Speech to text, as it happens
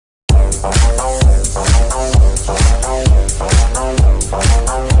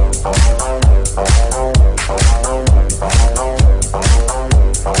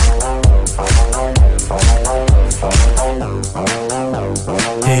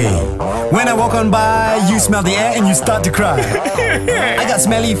When I walk on by, you smell the air and you start to cry. I got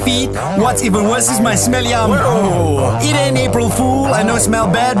smelly feet, what's even worse is my smelly arm. It ain't April Fool, I know I smell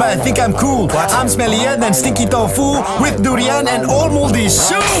bad but I think I'm cool. I'm smellier than stinky tofu with durian and old moldy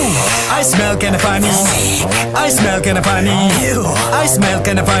shoe. I smell kinda funny, I smell kinda funny, I smell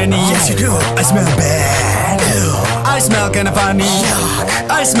kinda funny. Yes you do. I smell bad. I smell kinda funny,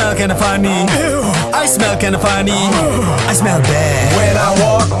 I smell kinda funny, I smell kinda funny, I smell bad. When I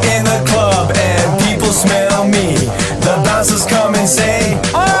walk in the club and people smell me, the bouncers come and say,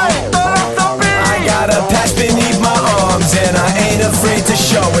 "Alright, I got a patch beneath my arms and I ain't afraid to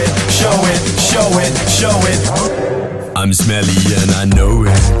show it, show it, show it, show it." I'm smelly and I know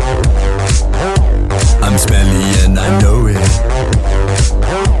it. I'm smelly and I know it.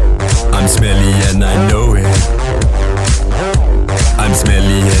 I'm smelly and I know it. I'm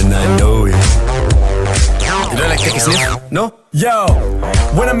smelly and I know it. You don't like take a sniff? No? Yo,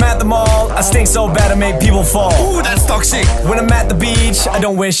 when I'm at the mall, I stink so bad I make people fall. Ooh, that's toxic. When I'm at the beach, I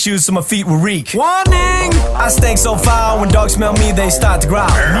don't wear shoes so my feet will reek. Warning! I stink so foul, when dogs smell me, they start to growl.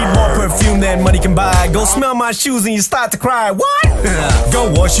 Need more perfume than money can buy. Go smell my shoes and you start to cry. What?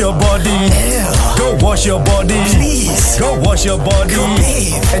 Go wash your body. Ew. Go wash your body. Please. Go wash your body. Go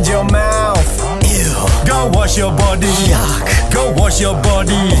bathe. And your mouth. Ew. Go wash your body. Yuck. Go wash your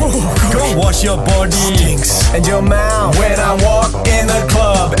body. Go wash your body. Stinks. And your mouth. When I walk in the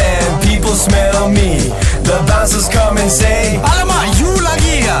club and people smell me, the bouncers come and say, Alamak, you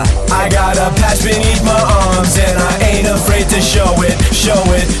lagi ya? I got a patch beneath my arms and I ain't afraid to show it, show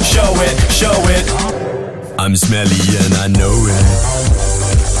it, show it, show it. I'm smelly and I know it.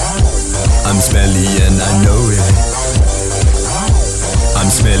 I'm smelly and I know it. I'm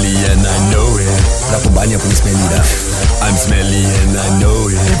smelly and I know it. Berapa banyak punya smelly dah? I'm smelly and I know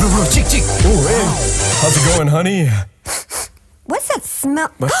it. Hey bro, chick. Oh, hey. How's it going, honey? What's that smell?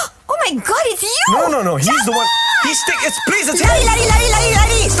 Oh my god, it's you! No, he's the one. He's it's please, it's him. Lari!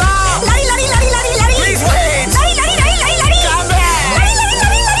 Stop! Lari! Please wait! Lari! Come back!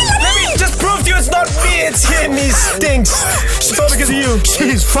 Let me just prove to you it's not me, it's him. He stinks. It's all because of you.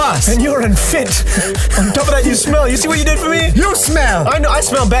 She's fast. And you're unfit. On top of that, you smell. You see what you did for me? You smell. I know, I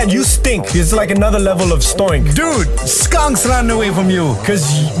smell bad. You stink. It's like another level of stoink. Dude, skunks run away from you. Because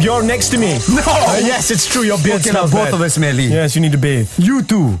you're next to me. No. Yes, it's true. Your beard Okay, smells both bad. of us smelly. Yes, you need to bathe. You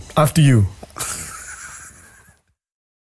too. After you.